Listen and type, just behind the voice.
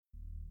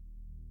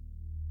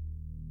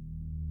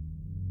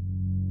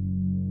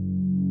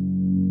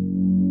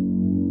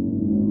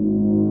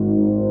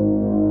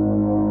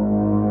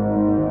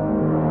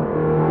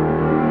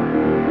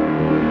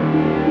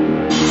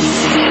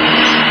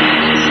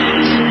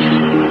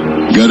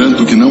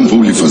Garanto que não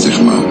vou lhe fazer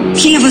mal.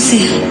 Quem é você?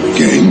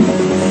 Quem?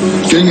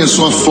 Quem é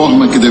só a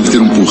forma que deve ter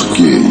um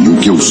porquê. E o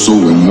que eu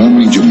sou é um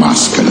homem de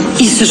máscara.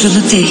 Isso eu já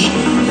notei.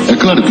 É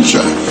claro que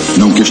já.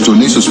 Não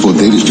questionei seus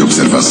poderes de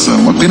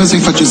observação. Apenas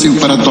enfatizei o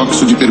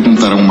paradoxo de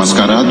perguntar a um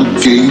mascarado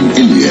quem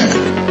ele é.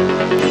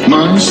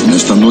 Mas,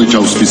 nesta noite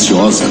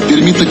auspiciosa,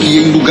 permita que,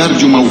 em lugar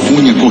de uma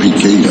alcunha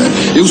corriqueira,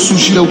 eu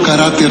sugira o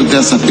caráter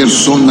dessa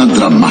persona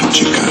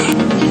dramática.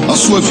 À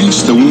sua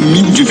vista, um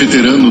humilde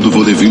veterano do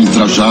vaudeville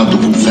trajado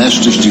com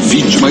vestes de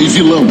vítima e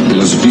vilão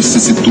pelas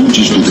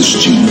vicissitudes do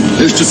destino.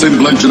 Este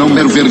semblante não é um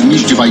mero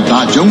verniz de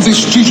vaidade, é um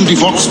vestígio de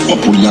vox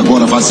populi,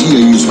 agora vazia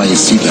e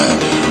esvaecida.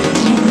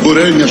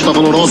 Porém, esta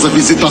valorosa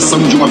visitação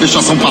de uma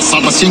vexação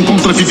passada se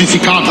encontra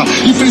vivificada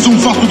e fez um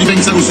voto de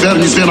vencer os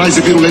vermes venais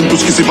e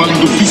virulentos que se valem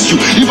do vício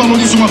e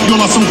valorizam uma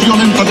violação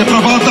violenta,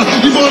 depravada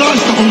e voraz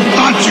da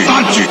vontade.